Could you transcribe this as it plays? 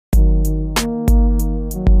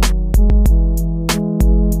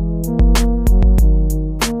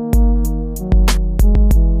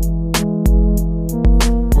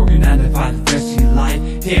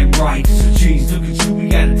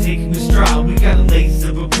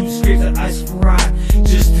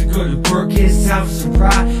proud for some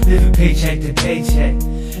pride, living paycheck to paycheck,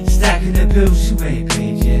 stacking the bills you ain't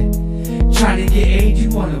paid yet. Trying to get aid, you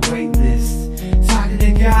on a wait list. Talking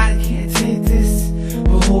to God, I can't take this.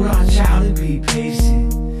 But hold on, child, and be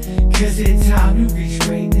patient, cause in time you reach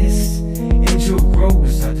greatness, and you'll grow and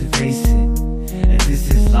start to face it. And this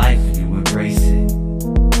is life and you embrace it.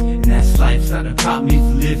 And that's life, it's not a problem if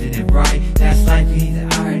you're living it right. That's life, you hate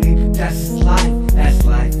the irony, but that's just life. That's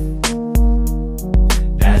life.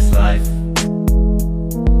 That's life.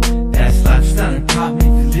 That's life, it's not a problem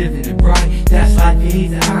if you're living it right. That's life, you hate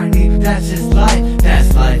the irony, but that's just life.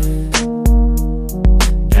 That's life.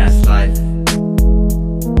 That's life.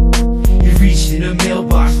 You reached in a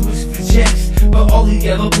mailbox looking for checks, but all he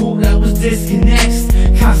ever pulled out was disconnects.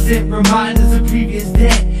 Constant reminders of previous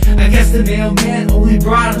debt. I guess the mailman only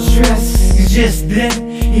brought him stress, cause just then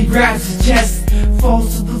he grabs his chest,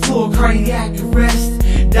 falls to the floor, cardiac arrest.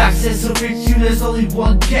 Doc says he'll fix you, there's only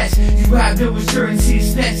one catch. You have no insurance, he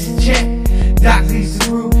expects a check. Doc leaves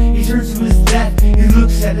the room, he turns to his left. He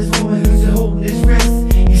looks at his woman who's holding his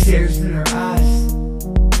wrist. He stares in her eyes,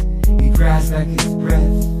 he grabs back his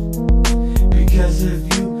breath. Because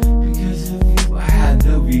of you, I have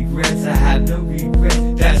no regrets, I have no regrets.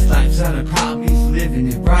 That's life's not a problem, he's living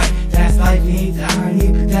it right. That's life, he hates the irony,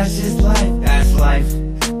 but that's just life. That's life.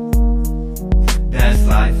 That's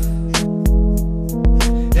life.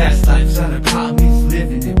 That's life's not a problem, he's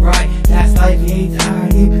living it right. That's life, he hates the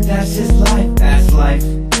irony, but that's just life. That's life.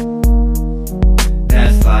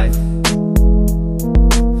 That's life.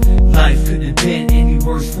 Life couldn't have been any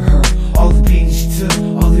worse for her. All the beatings she took,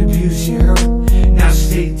 all the abuse she heard. Now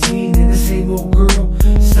she's 18 and the same old girl,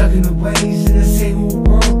 stuck in the ways in the same old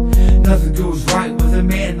world. Nothing goes right with a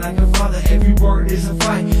man like a father. Every word is a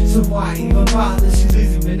fight, so why even bother? She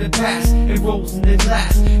leaves him in the past and rolls in the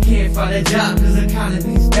glass. Can't find a job cause the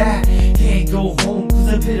economy's bad. Can't go home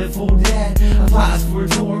cause a pitiful dad applies for a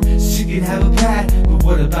dorm so she can have a pad. But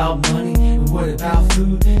what about money? And what about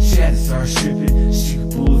food? She had to start stripping, she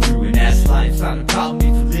could pull through. And that's life, it's not a problem if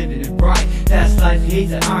you're living it right. That's life, you hate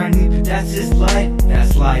the irony, but that's just life.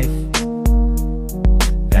 That's life.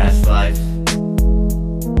 That's life.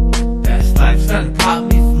 That's life, it's not a problem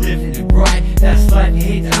if you're living it right. That's life, you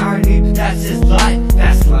hate the irony, but that's just life.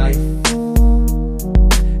 That's life.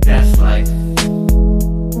 That's life.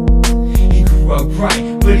 He grew up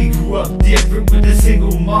right, but he grew up different with a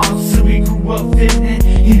single mom, so he grew up fitting.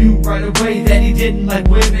 He knew right away that he didn't like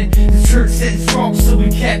women. The church said it's wrong, so he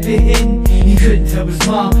kept it hidden. He couldn't tell his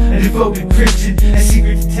mom, a devoted Christian, a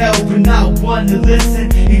secret to tell, but not one to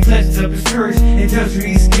listen. He clenches up his courage and tells her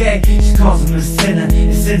he's gay. She calls him a sinner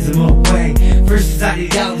and sends him away. First his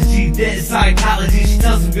ideology, then his psychology. She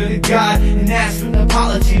tells him go to God and asks for an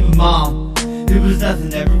apology. But mom, there was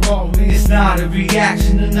nothing ever wrong with me. It's not a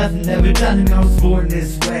reaction to nothing ever done to me. I was born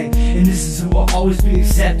this way, and this is who I'll always be.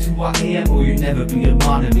 Accept who I am, or you'll never be a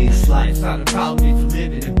model of me. This life's not a problem if you're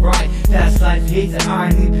living it right. That's life, you hate the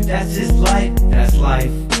irony, but that's just life. That's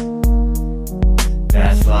life.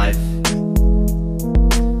 That's life.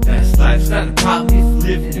 That's life's not a problem if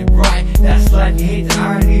you're living it right. That's life, you hate the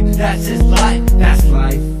irony, but that's just life. That's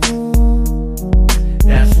life.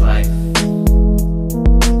 That's life.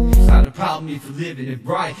 Not a problem if you're living it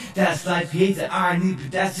right. That's life, you hate the irony,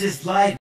 but that's just life.